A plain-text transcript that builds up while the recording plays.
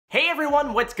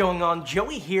everyone, what's going on?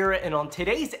 Joey here, and on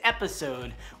today's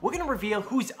episode, we're going to reveal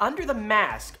who's under the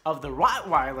mask of the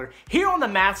Rottweiler here on The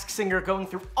Masked Singer, going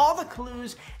through all the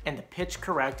clues and the pitch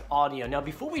correct audio. Now,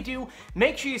 before we do,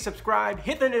 make sure you subscribe,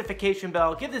 hit the notification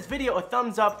bell, give this video a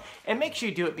thumbs up, and make sure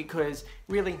you do it because,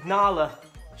 really, Nala,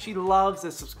 she loves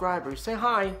the subscribers. Say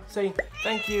hi, say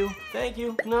thank you,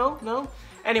 no?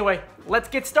 Anyway, let's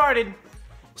get started.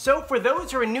 So for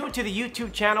those who are new to the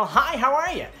YouTube channel, hi, how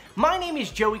are you? My name is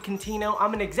Joey Contino.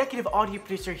 I'm an executive audio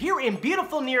producer here in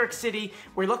beautiful New York City,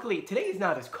 where luckily today is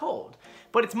not as cold.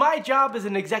 But it's my job as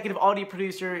an executive audio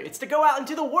producer. It's to go out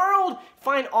into the world,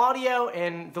 find audio,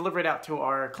 and deliver it out to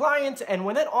our clients. And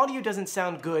when that audio doesn't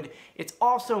sound good, it's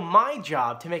also my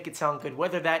job to make it sound good,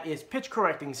 whether that is pitch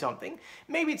correcting something,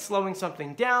 maybe it's slowing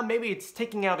something down, maybe it's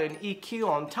taking out an EQ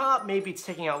on top, maybe it's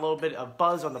taking out a little bit of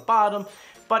buzz on the bottom.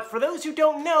 But for those who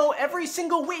don't know, every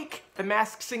single week, The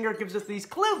Masked Singer gives us these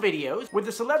clue videos where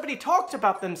the celebrity talks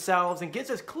about themselves and gives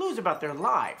us clues about their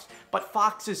lives. But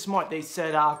Fox is smart. They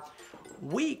said,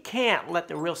 we can't let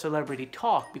the real celebrity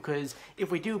talk because if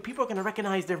we do, people are going to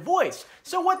recognize their voice.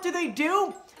 So what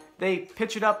do? They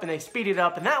pitch it up and they speed it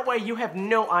up, and that way you have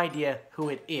no idea who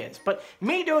it is. But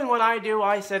me doing what I do,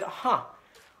 I said,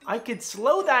 I could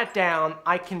slow that down,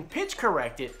 I can pitch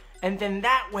correct it, and then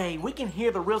that way we can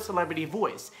hear the real celebrity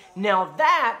voice. Now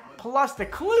that, plus the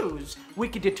clues, we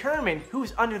could determine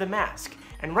who's under the mask.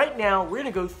 And right now, we're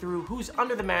gonna go through who's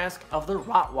under the mask of the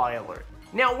Rottweiler.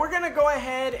 Now we're gonna go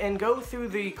ahead and go through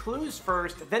the clues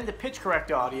first, then the pitch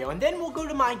correct audio, and then we'll go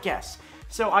to my guess.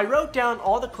 So I wrote down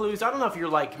all the clues. I don't know if you're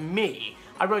like me.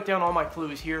 I wrote down all my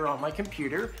clues here on my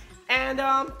computer. And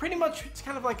pretty much, it's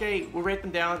kind of like we'll write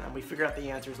them down and we figure out the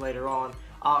answers later on.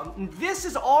 This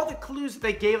is all the clues that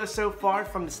they gave us so far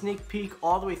from the sneak peek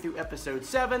all the way through episode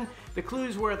 7. The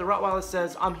clues where the Rottweiler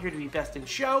says, I'm here to be best in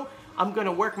show. I'm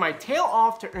gonna work my tail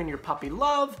off to earn your puppy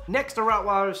love. Next, the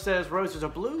Rottweiler says, roses are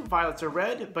blue, violets are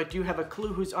red, but do you have a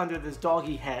clue who's under this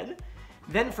doggy head?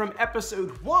 Then from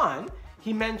episode 1,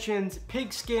 he mentions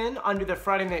pigskin under the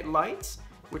Friday Night Lights,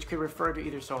 which could refer to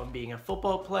either someone being a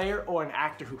football player or an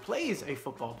actor who plays a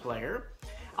football player.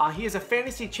 He has a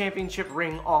fantasy championship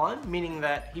ring on, meaning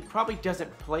that he probably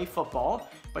doesn't play football,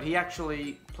 but he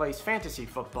actually plays fantasy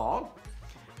football.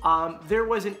 There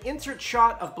was an insert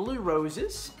shot of blue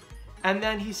roses, and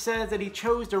then he says that he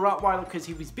chose the Rottweiler because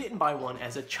he was bitten by one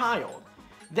as a child.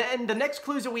 Then the next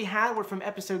clues that we had were from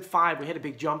episode 5. We had a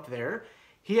big jump there.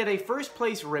 He had a first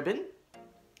place ribbon.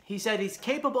 He said he's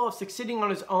capable of succeeding on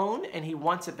his own, and he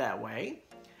wants it that way.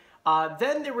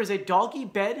 Then there was a doggy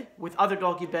bed with other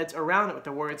doggy beds around it with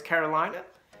the words Carolina,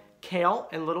 Kale,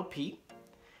 and Little Pete.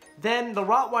 Then the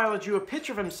Rottweiler drew a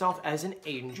picture of himself as an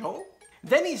angel.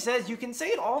 Then he says you can say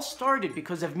it all started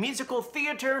because of musical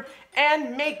theater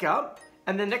and makeup.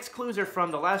 And the next clues are from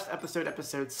the last episode,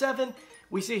 episode 7.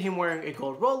 We see him wearing a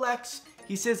gold Rolex.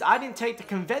 He says, I didn't take the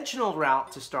conventional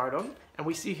route to stardom. And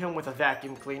we see him with a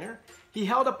vacuum cleaner. He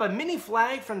held up a mini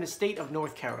flag from the state of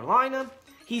North Carolina.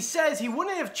 He says he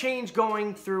wouldn't have changed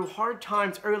going through hard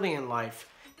times early in life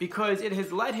because it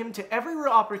has led him to every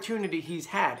real opportunity he's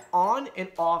had on and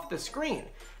off the screen.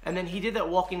 And then he did that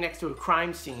walking next to a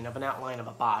crime scene of an outline of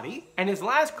a body. And his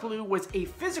last clue was a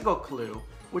physical clue,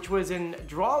 which was in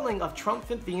drawing of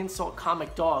Triumphant the Insult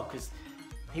Comic Dog because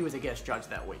he was a guest judge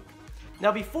that week.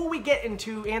 Now before we get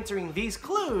into answering these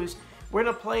clues, we're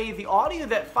gonna play the audio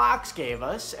that Fox gave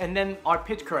us and then our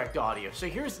pitch correct audio. So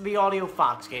here's the audio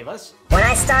Fox gave us. When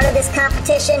I started this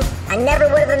competition, I never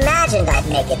would have imagined I'd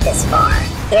make it this far.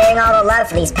 Hearing all the love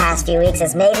for these past few weeks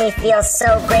has made me feel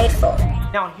so grateful.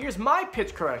 Now here's my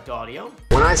pitch correct audio.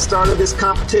 When I started this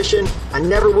competition, I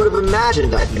never would have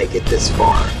imagined I'd make it this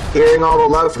far. Hearing all the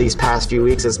love for these past few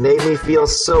weeks has made me feel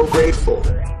so grateful.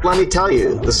 Let me tell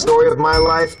you, the story of my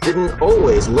life didn't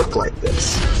always look like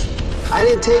this. I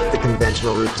didn't take the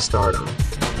conventional route to stardom.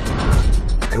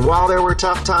 And while there were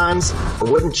tough times, I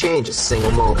wouldn't change a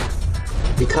single moment.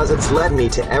 Because it's led me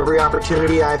to every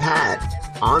opportunity I've had,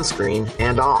 on screen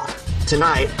and off.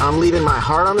 Tonight, I'm leaving my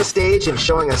heart on the stage and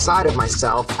showing a side of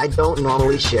myself I don't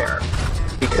normally share.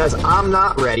 Because I'm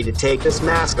not ready to take this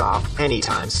mask off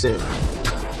anytime soon.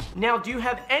 Now, do you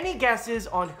have any guesses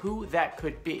on who that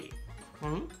could be?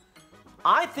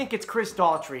 I think it's Chris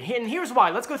Daughtry, and here's why.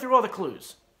 Let's go through all the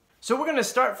clues. So we're going to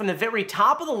start from the very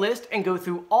top of the list and go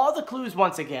through all the clues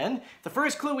once again. The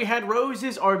first clue we had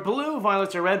roses are blue,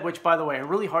 violets are red, which by the way are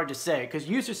really hard to say because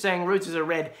you're used to saying roses are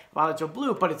red, violets are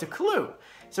blue, but it's a clue.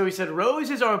 So he said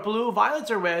roses are blue,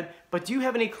 violets are red, but do you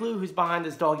have any clue who's behind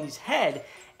this doggy's head?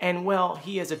 And well,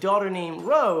 he has a daughter named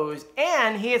Rose,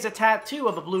 and he has a tattoo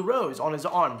of a blue rose on his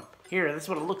arm. Here, this is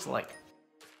what it looks like.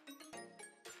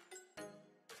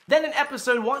 Then in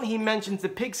episode 1, he mentions the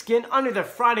pigskin under the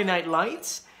Friday Night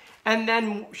Lights, and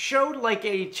then showed like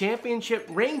a championship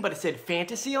ring, but it said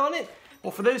fantasy on it.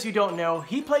 Well, for those who don't know,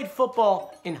 he played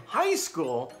football in high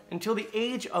school until the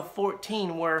age of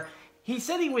 14, where he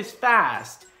said he was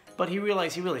fast, but he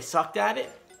realized he really sucked at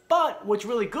it. But what's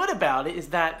really good about it is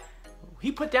that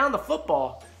he put down the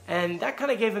football, and that kind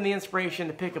of gave him the inspiration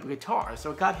to pick up a guitar,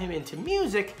 so it got him into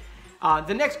music.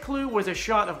 The next clue was a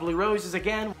shot of blue roses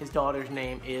again. His daughter's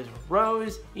name is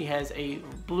Rose. He has a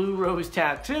blue rose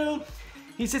tattoo.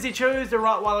 He says he chose the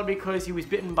Rottweiler because he was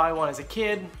bitten by one as a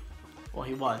kid. Well,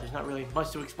 he was. There's not really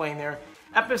much to explain there.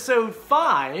 Episode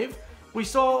 5, we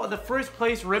saw the first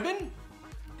place ribbon,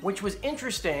 which was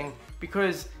interesting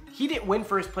because he didn't win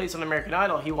first place on American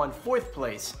Idol. He won 4th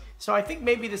place. So I think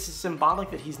maybe this is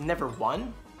symbolic that he's never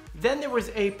won. Then there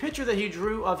was a picture that he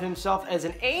drew of himself as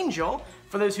an angel.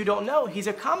 For those who don't know, he's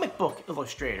a comic book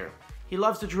illustrator. He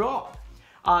loves to draw.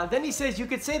 Then he says, you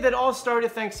could say that all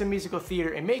started thanks to musical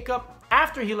theater and makeup.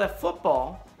 After he left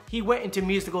football, he went into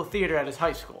musical theater at his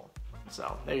high school.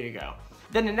 So, there you go.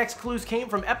 Then the next clues came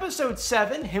from episode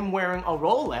 7, him wearing a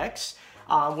Rolex,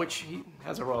 which he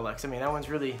has a Rolex. I mean, that one's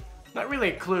really, not really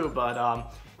a clue, but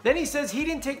then he says he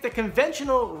didn't take the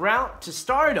conventional route to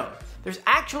stardom. There's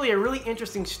actually a really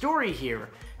interesting story here,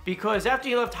 because after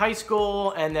he left high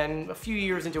school and then a few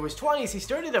years into his 20s, he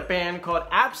started a band called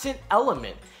Absent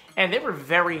Element, and they were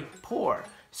very poor.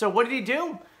 So what did he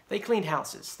do? They cleaned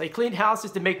houses. They cleaned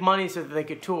houses to make money so that they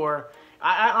could tour.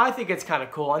 I think it's kind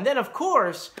of cool. And then, of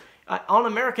course, on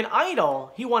American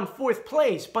Idol, he won 4th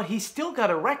place, but he still got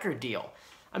a record deal.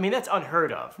 I mean, that's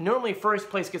unheard of. Normally, 1st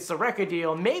place gets the record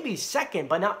deal, maybe 2nd,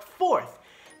 but not 4th.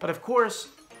 But of course,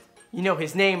 you know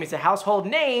his name is a household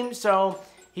name, so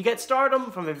he got stardom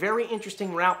from a very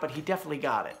interesting route, but he definitely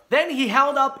got it. Then he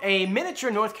held up a miniature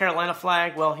North Carolina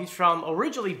flag. Well, he's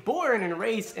originally born and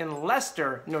raised in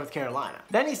Leicester, North Carolina.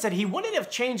 Then he said he wouldn't have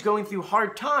changed going through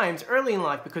hard times early in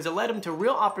life because it led him to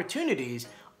real opportunities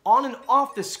on and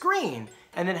off the screen,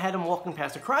 and then had him walking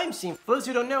past a crime scene. For those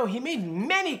who don't know, he made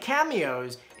many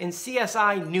cameos in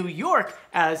CSI New York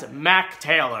as Mac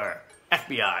Taylor.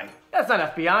 FBI. That's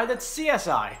not FBI, that's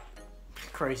CSI.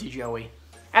 Crazy Joey.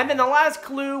 And then the last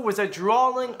clue was a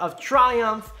drawing of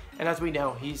Triumph, and as we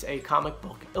know, he's a comic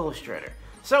book illustrator.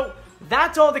 So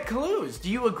that's all the clues. Do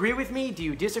you agree with me? Do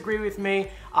you disagree with me?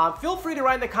 Feel free to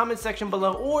write in the comments section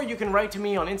below, or you can write to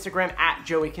me on Instagram at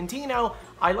Joey Contino.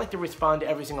 I like to respond to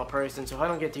every single person, so if I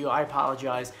don't get to you, I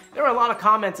apologize. There are a lot of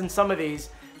comments in some of these,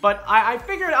 but I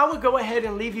figured I would go ahead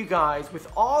and leave you guys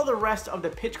with all the rest of the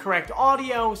pitch correct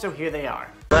audio, so here they are.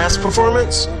 Last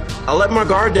performance, I let my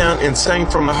guard down and sang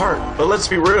from the heart. But let's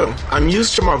be real, I'm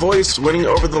used to my voice winning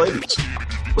over the ladies.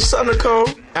 What's up, Nicole?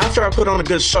 After I put on a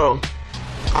good show,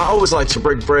 I always like to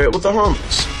break bread with the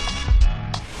homies.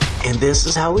 And this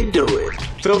is how we do it.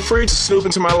 Feel free to snoop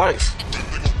into my life.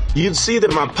 You'd see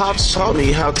that my pops taught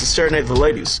me how to serenade the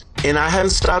ladies, and I hadn't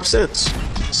stopped since.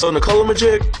 So Nicole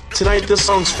Majig, tonight this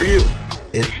song's for you,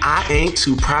 and I ain't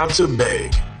too proud to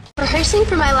beg. Rehearsing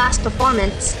for my last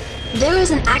performance, there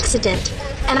was an accident,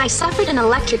 and I suffered an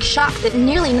electric shock that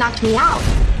nearly knocked me out.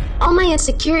 All my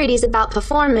insecurities about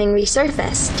performing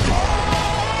resurfaced.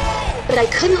 But I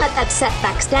couldn't let that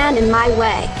setback stand in my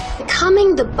way.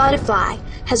 Becoming the butterfly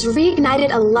has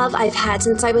reignited a love I've had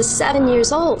since I was 7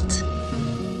 years old.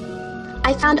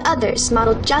 I found others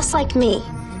modeled just like me,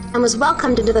 and was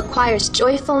welcomed into the choir's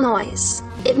joyful noise.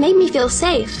 It made me feel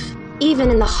safe,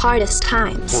 even in the hardest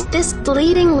times. This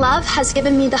bleeding love has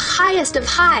given me the highest of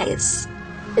highs,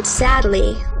 but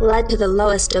sadly led to the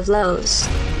lowest of lows.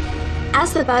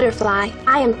 As the butterfly,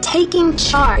 I am taking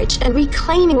charge and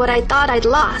reclaiming what I thought I'd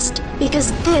lost,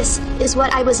 because this is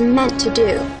what I was meant to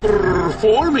do.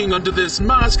 Performing under this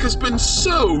mask has been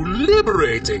so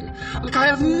liberating. Like I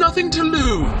have nothing to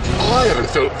lose. I haven't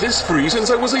felt this free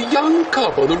since I was a young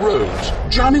cub on the road,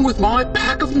 jamming with my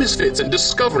pack of misfits and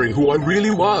discovering who I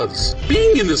really was.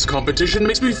 Being in this competition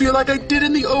makes me feel like I did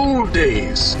in the old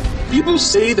days. People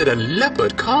say that a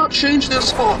leopard can't change their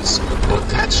spots, but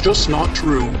that's just not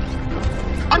true.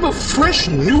 I'm a fresh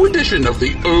new edition of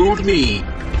the old me.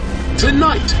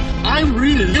 Tonight, I'm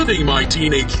reliving my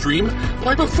teenage dream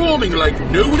by performing like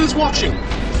no one is watching,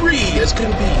 free as can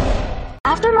be.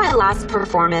 After my last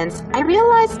performance, I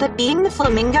realized that being the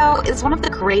flamingo is one of the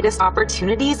greatest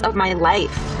opportunities of my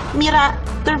life. Mira,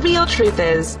 the real truth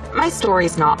is, my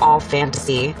story's not all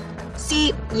fantasy.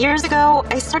 See, years ago,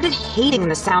 I started hating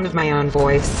the sound of my own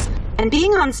voice. And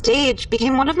being on stage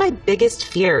became one of my biggest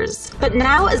fears. But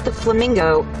now as the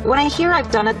flamingo, when I hear I've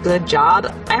done a good job,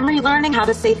 I'm relearning how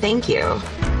to say thank you.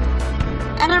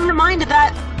 And I'm reminded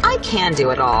that I can do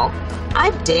it all.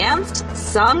 I've danced,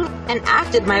 sung, and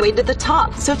acted my way to the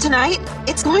top, so tonight,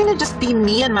 it's going to just be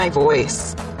me and my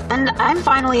voice. And I'm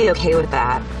finally okay with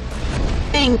that.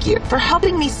 Thank you for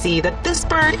helping me see that this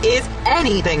bird is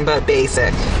anything but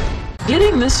basic.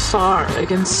 Getting this far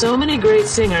against so many great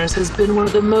singers has been one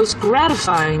of the most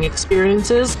gratifying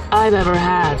experiences I've ever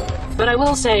had. But I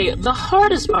will say, the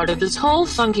hardest part of this whole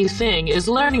funky thing is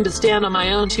learning to stand on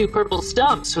my own two purple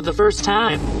stumps for the first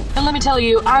time. And let me tell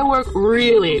you, I work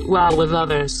really well with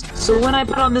others. So when I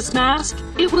put on this mask,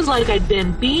 it was like I'd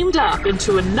been beamed up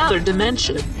into another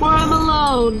dimension, where I'm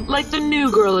alone, like the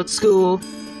new girl at school.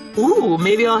 Ooh,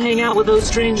 maybe I'll hang out with those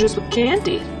strangers with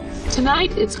candy.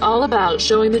 Tonight, it's all about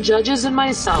showing the judges and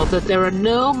myself that there are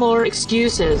no more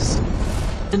excuses,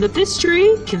 and that this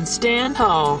tree can stand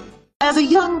tall. As a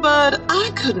young bud,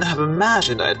 I couldn't have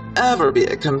imagined I'd ever be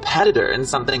a competitor in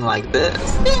something like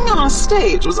this. Being on a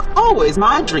stage was always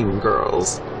my dream,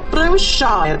 girls. But I was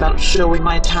shy about showing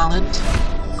my talent.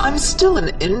 I'm still an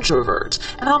introvert,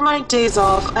 and on my days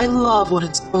off, I love when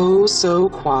it's oh so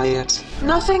quiet.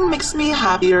 Nothing makes me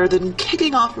happier than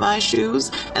kicking off my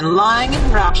shoes and lying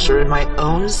in rapture in my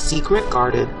own secret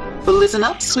garden. But listen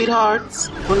up, sweethearts.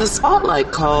 When the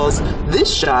spotlight calls,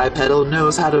 this shy petal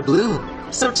knows how to bloom.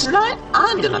 So tonight,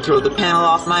 I'm gonna throw the panel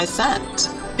off my scent.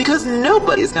 Because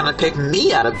nobody's gonna pick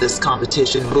me out of this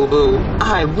competition, boo-boo.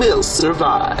 I will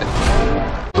survive.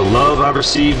 The love I've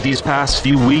received these past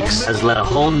few weeks has let a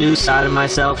whole new side of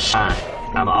myself shine.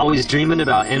 I'm always dreaming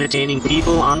about entertaining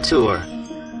people on tour.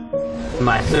 In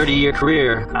my 30-year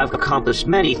career, I've accomplished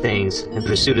many things in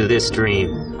pursuit of this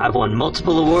dream. I've won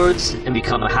multiple awards and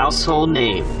become a household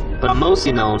name, but I'm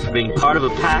mostly known for being part of a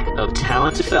pack of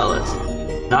talented fellas.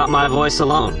 Not my voice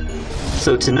alone.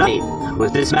 So tonight,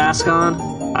 with this mask on,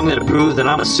 I'm gonna prove that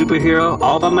I'm a superhero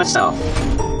all by myself.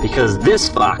 Because this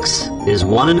fox is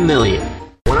one in a million.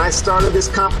 When I started this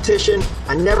competition,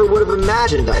 I never would have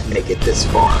imagined I'd make it this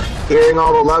far. Hearing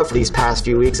all the love for these past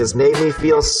few weeks has made me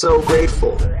feel so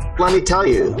grateful. Let me tell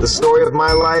you, the story of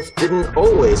my life didn't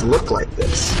always look like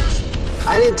this.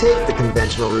 I didn't take the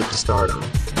conventional route to stardom.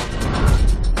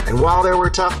 And while there were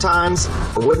tough times,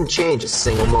 I wouldn't change a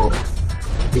single moment.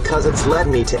 Because it's led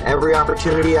me to every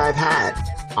opportunity I've had,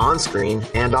 on screen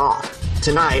and off.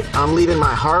 Tonight, I'm leaving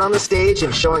my heart on the stage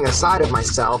and showing a side of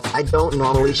myself I don't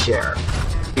normally share.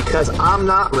 Because I'm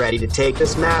not ready to take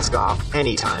this mask off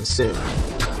anytime soon.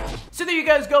 So there you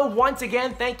guys go. Once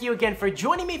again, thank you again for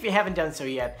joining me. If you haven't done so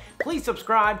yet, please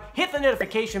subscribe, hit the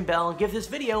notification bell, and give this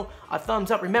video a thumbs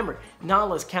up. Remember,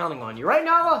 Nala's counting on you. Right,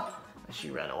 Nala? She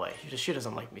ran away. She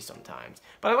doesn't like me sometimes.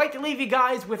 But I'd like to leave you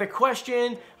guys with a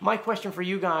question. My question for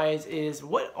you guys is,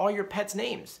 what are your pets'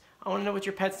 names? I want to know what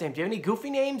your pet's name. Do you have any goofy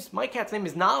names? My cat's name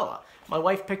is Nala. My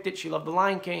wife picked it. She loved The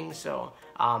Lion King, so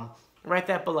write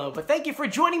that below. But thank you for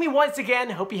joining me once again.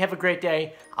 Hope you have a great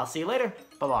day. I'll see you later.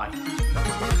 Bye-bye.